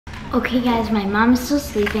Okay guys, my mom's still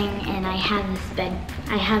sleeping and I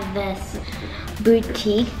have this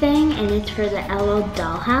boutique thing and it's for the LL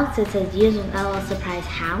dollhouse. It says use with LL surprise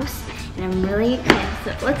house and I'm really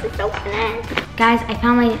excited. So let's just open it. Guys, I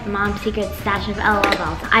found my mom's secret stash of LL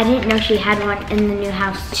dolls. I didn't know she had one in the new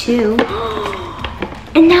house too.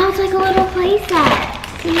 And now it's like a little playset.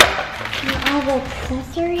 See? And all the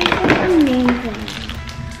accessories are amazing.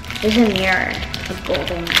 There's a mirror, a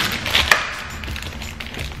golden one.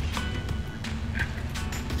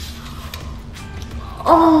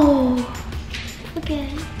 Oh, look at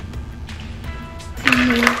it.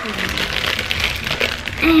 Amazing.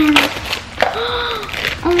 And,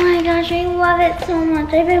 oh my gosh, I love it so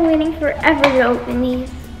much. I've been waiting forever to open these.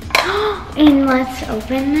 And let's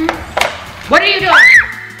open this. What are you doing?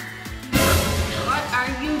 What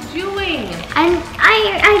are you doing?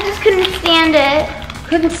 I just couldn't stand it.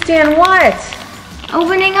 Couldn't stand what?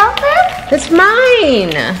 Opening up this? It's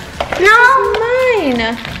mine. No. It's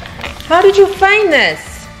mine. How did you find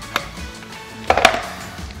this?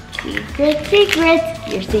 Secret, secrets.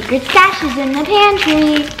 Your secret stash is in the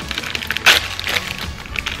pantry.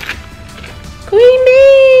 Queen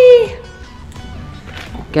bee.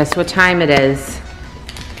 Guess what time it is?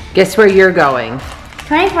 Guess where you're going?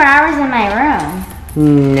 24 hours in my room.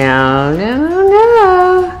 No, no,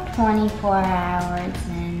 no. 24 hours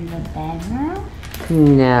in the bedroom.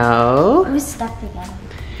 No. It was stuck together.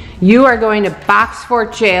 You are going to box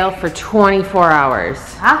fort jail for 24 hours.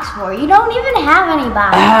 Box fort? You don't even have any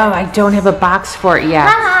box. Oh, I don't have a box fort yet.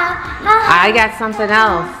 I got something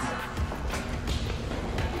else.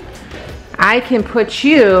 I can put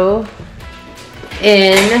you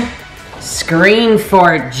in screen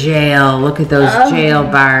fort jail. Look at those jail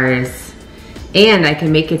bars. And I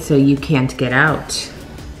can make it so you can't get out.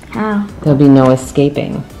 How? There'll be no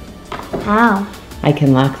escaping. How? I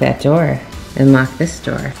can lock that door and lock this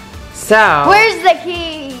door. So. Where's the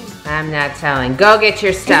key? I'm not telling. Go get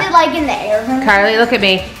your stuff. Is it like in the air? Carly, look at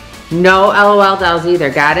me. No LOL dolls either.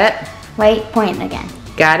 Got it? Wait, point again.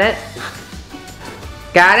 Got it?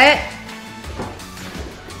 Got it?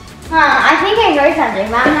 I think I heard something,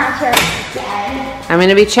 but I'm not sure yet. I'm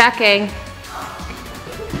gonna be checking.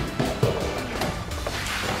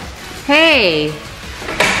 Hey,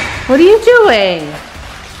 what are you doing?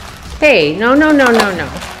 Hey, no, no, no, no, no.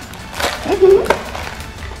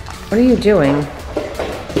 What are you doing?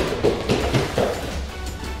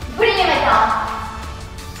 Putting in my doll.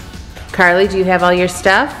 Carly, do you have all your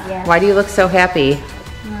stuff? Yeah. Why do you look so happy?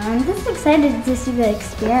 I'm just excited to see the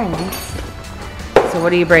experience. So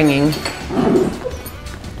what are you bringing?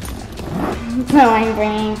 So I'm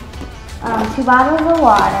bringing 2 bottles of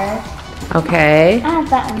water. Okay.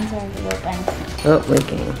 That one's already open. Oh,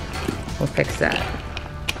 leaking. We'll fix that.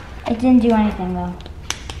 It didn't do anything though.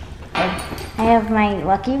 I have my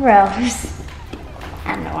Lucky Rose.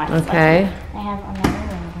 I don't know why it's Okay. lucky. I have another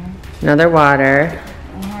water. Another water.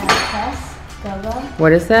 I have Press, Go-Go,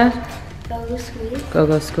 What is that? Go-Go Squeeze.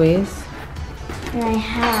 Go-Go Squeeze. And I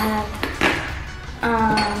have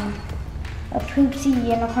a Poopsie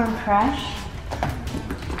Unicorn Crush.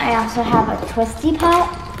 I also have a Twisty Pot.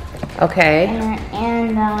 Okay.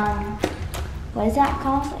 And what is that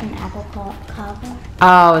called? An apple cobbler?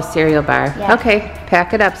 Oh, a cereal bar. Yeah. Okay,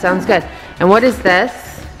 pack it up. Sounds good. And what is this?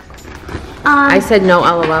 I said no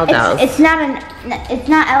LOL dolls. It's not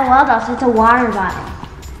LOL dolls. It's a water bottle,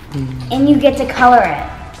 and you get to color it.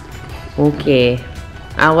 Okay,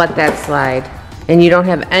 I'll let that slide. And you don't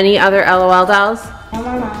have any other LOL dolls? No,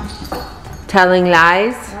 Mama. Telling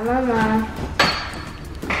lies? No, Mama.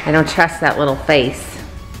 I don't trust that little face.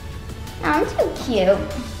 Oh, I'm so cute.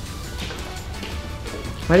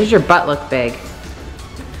 Why does your butt look big?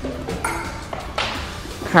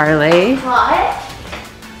 Carly? What?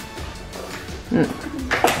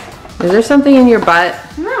 Is there something in your butt?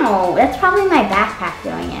 No, that's probably my backpack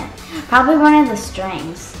doing it. Probably one of the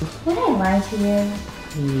strings. Did I lie to you?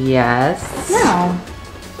 Yes. No.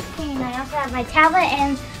 Okay, and I also have my tablet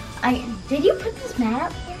and did you put this mat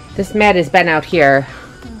up here? This mat has been out here.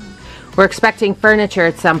 We're expecting furniture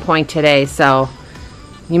at some point today, so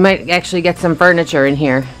you might actually get some furniture in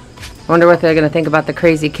here. I wonder what they're gonna think about the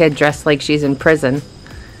crazy kid dressed like she's in prison.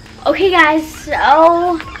 Okay guys,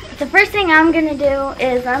 so the first thing I'm gonna do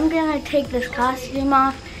is I'm gonna take this costume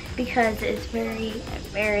off because it's very,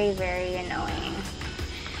 very, very annoying.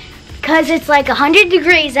 Because it's like 100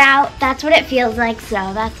 degrees out, that's what it feels like,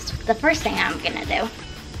 so that's the first thing I'm gonna do.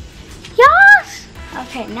 Yes!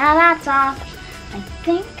 Okay, now that's off. I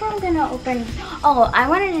think I'm gonna open, oh, I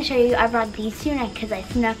wanted to show you, I brought these two because I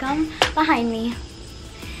snuck them behind me.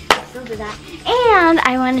 I still do that. And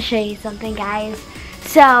I want to show you something, guys.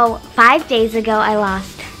 So 5 days ago, I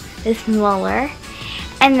lost this molar.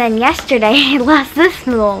 And then yesterday I lost this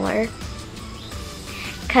molar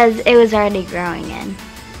because it was already growing in.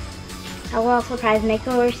 LOL Surprise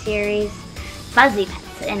Makeover Series Fuzzy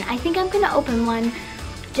Pets. And I think I'm going to open one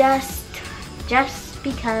just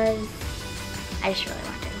because I just really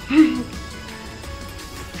want to.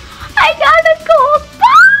 I got a gold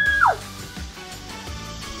ball!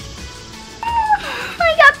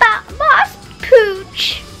 I got that Boss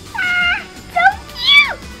Pooch. So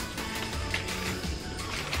cute!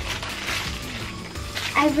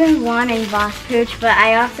 I've been wanting Boss Pooch, but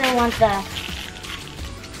I also want the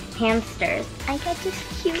hamsters. I got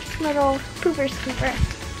this cute little pooper scooper.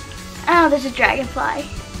 Oh, there's a dragonfly.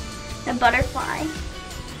 A butterfly.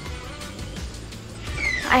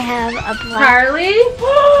 I have a black. Carly?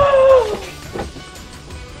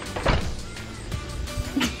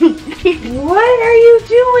 What are you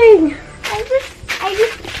doing?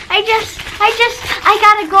 I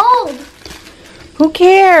got a gold. Who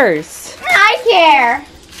cares? I care.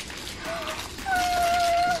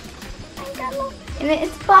 I got a, and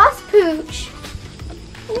it's Boss Pooch.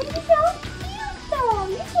 Look at how cute though.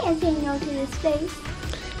 You can't say no to this face.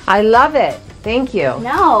 I love it. Thank you.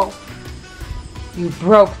 No. You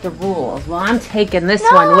broke the rules. Well, I'm taking this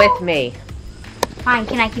No. one with me. Fine,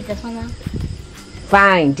 can I keep this one though?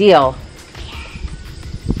 Fine, deal.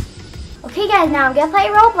 Okay guys, now I'm gonna play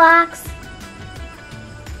Roblox.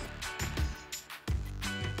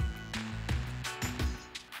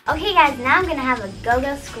 Okay guys, now I'm gonna have a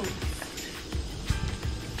go-go squeeze.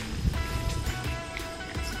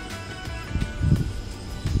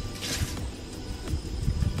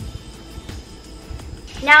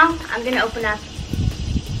 Now I'm gonna open up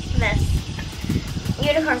this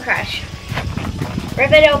Unicorn Crush.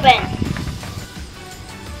 Rip it open.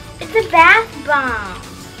 It's a bath bomb.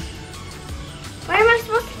 Where am I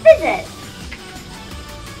supposed to visit?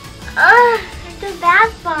 Ugh, it's a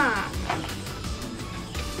bath bomb.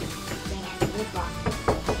 Dang it, lip gloss.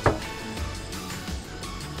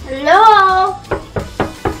 Hello?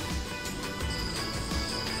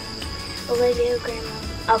 Olivia,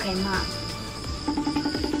 Grandma. Okay, Mom.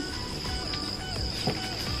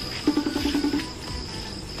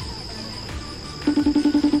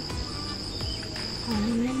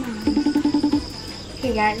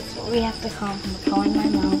 Okay guys, that's what we have to call. I'm calling my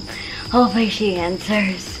mom. Hopefully she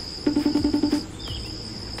answers.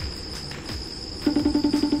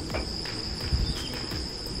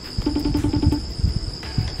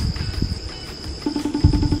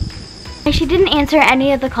 She didn't answer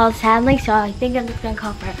any of the calls sadly, so I think I'm just gonna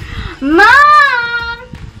call for her. Mom!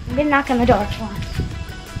 I'm gonna knock on the door once.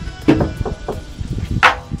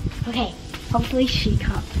 Okay, hopefully she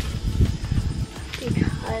comes.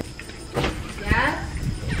 Because Yeah?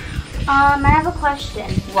 I have a question.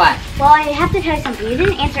 What? Well, I have to tell you something. You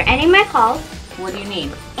didn't answer any of my calls, What do you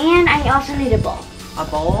need? and I also need a bowl A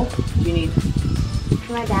bowl? Do you need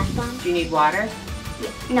for my bath bomb. Do you need water?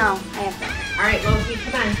 No, I have that. All right, Loki,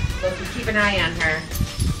 come on. Loki, keep an eye on her.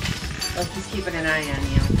 Loki's keeping an eye on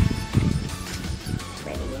you.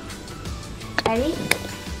 Ready? Ready?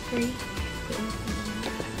 3,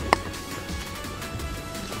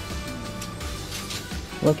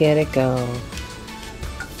 2, Look at it go.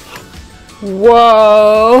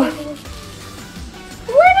 Whoa!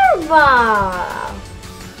 Glitter ball!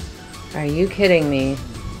 Are you kidding me?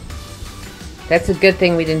 That's a good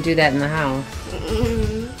thing we didn't do that in the house.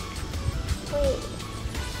 Wait.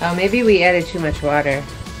 Oh, maybe we added too much water.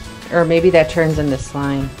 Or maybe that turns into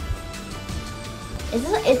slime. Is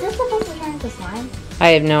this supposed to turn into slime? I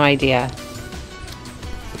have no idea.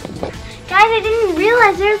 Guys, I didn't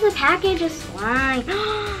realize there's a package of slime.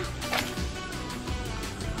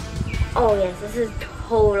 Oh yes, this is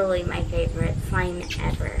totally my favorite slime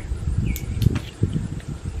ever.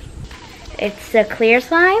 It's the clear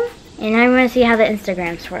slime, and I'm going to see how the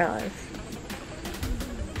Instagram swirl is.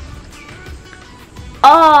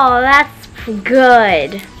 Oh, that's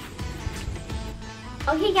good.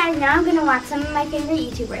 Okay guys, now I'm going to watch some of my favorite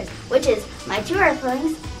YouTubers, which is my two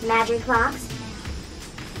Earthlings, Magic Fox,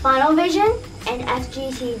 Funnel Vision, and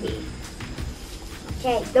FGTV.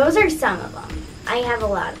 Okay, those are some of them. I have a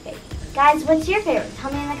lot of favorites. Guys, what's your favorite?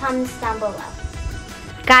 Tell me in the comments down below.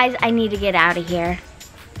 Guys, I need to get out of here.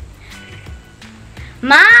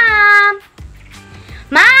 Mom!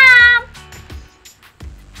 Mom!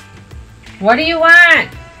 What do you want?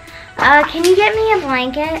 Can you get me a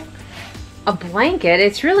blanket? A blanket?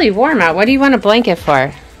 It's really warm out. What do you want a blanket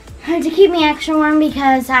for? To keep me extra warm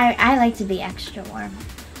because I like to be extra warm.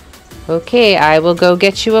 Okay, I will go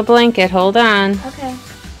get you a blanket. Hold on. Okay.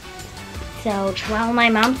 So while my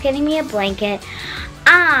mom's getting me a blanket,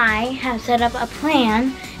 I have set up a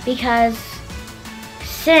plan because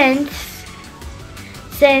since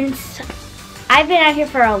I've been out here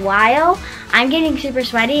for a while, I'm getting super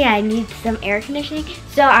sweaty and I need some air conditioning.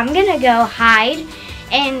 So I'm gonna go hide,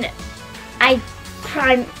 and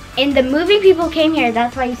and the movie people came here,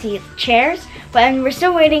 that's why you see chairs, but we're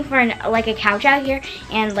still waiting for like a couch out here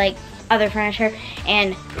and like other furniture,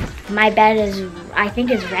 and my bed is, I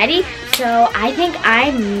think, is ready. So I think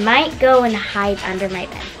I might go and hide under my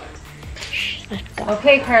bed. Shh, let's go.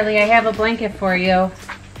 Okay, Carly, I have a blanket for you.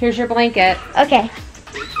 Here's your blanket. Okay.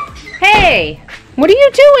 Hey, what are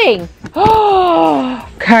you doing? Oh,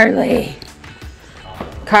 Carly.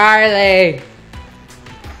 Carly.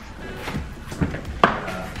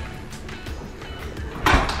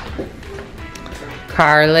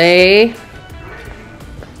 Carly.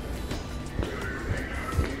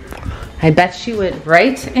 I bet she went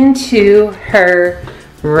right into her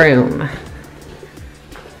room.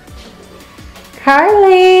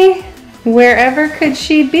 Carly, wherever could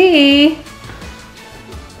she be?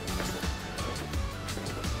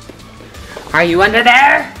 Are you under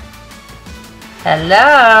there?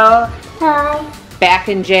 Hello? Hi. Back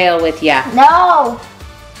in jail with ya. No.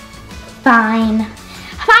 Fine.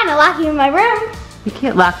 Fine, I'll lock you in my room. You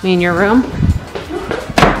can't lock me in your room.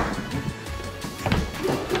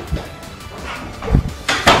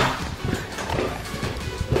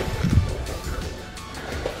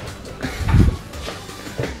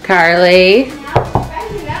 Carly.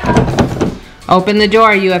 Open the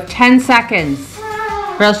door. You have 10 seconds.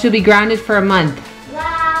 Or else you'll be grounded for a month.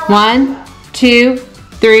 1, 2,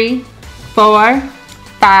 3, 4,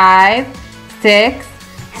 5, 6,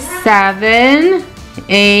 7,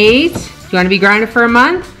 8. You want to be grounded for a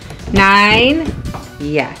month? 9.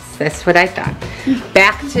 Yes, that's what I thought.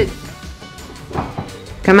 Back to,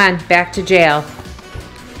 come on, back to jail.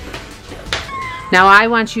 Now I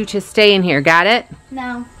want you to stay in here, got it?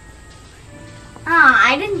 No.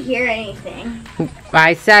 I didn't hear anything.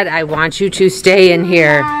 I said I want you to stay in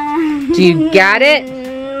here. Do you got it?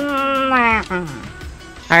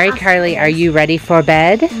 All right, Carly, are you ready for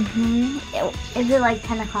bed? Mm-hmm. Is it like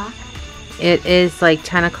 10 o'clock? It is like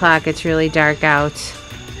 10 o'clock. It's really dark out.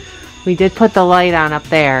 We did put the light on up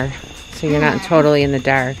there, so you're not totally in the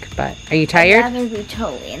dark. But are you tired? I'd rather be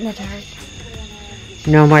totally in the dark.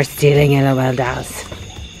 No more stealing LOL dolls.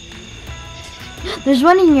 There's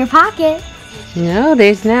one in your pocket. No,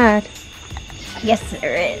 there's not. Yes,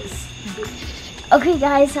 there is. Okay,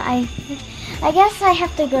 guys, I guess I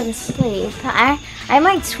have to go to sleep. I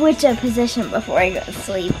might switch a position before I go to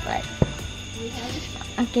sleep, but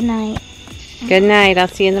good night. Good night. I'll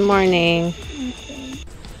see you in the morning.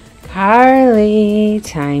 Carly,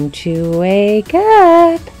 time to wake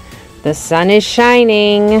up. The sun is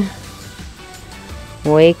shining.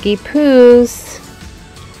 Wakey poos.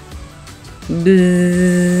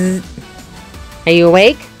 Bzzz. Are you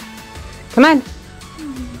awake? Come on.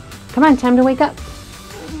 Come on, time to wake up.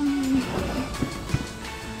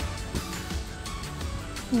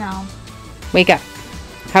 No. Wake up.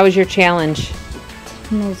 How was your challenge?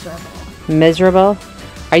 Miserable. Miserable?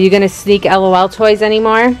 Are you going to sneak LOL toys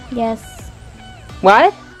anymore? Yes.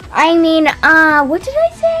 What? I mean, what did I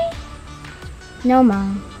say? No,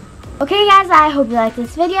 Mom. Okay, guys, I hope you liked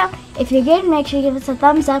this video. If you did, make sure you give us a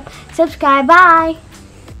thumbs up. Subscribe. Bye.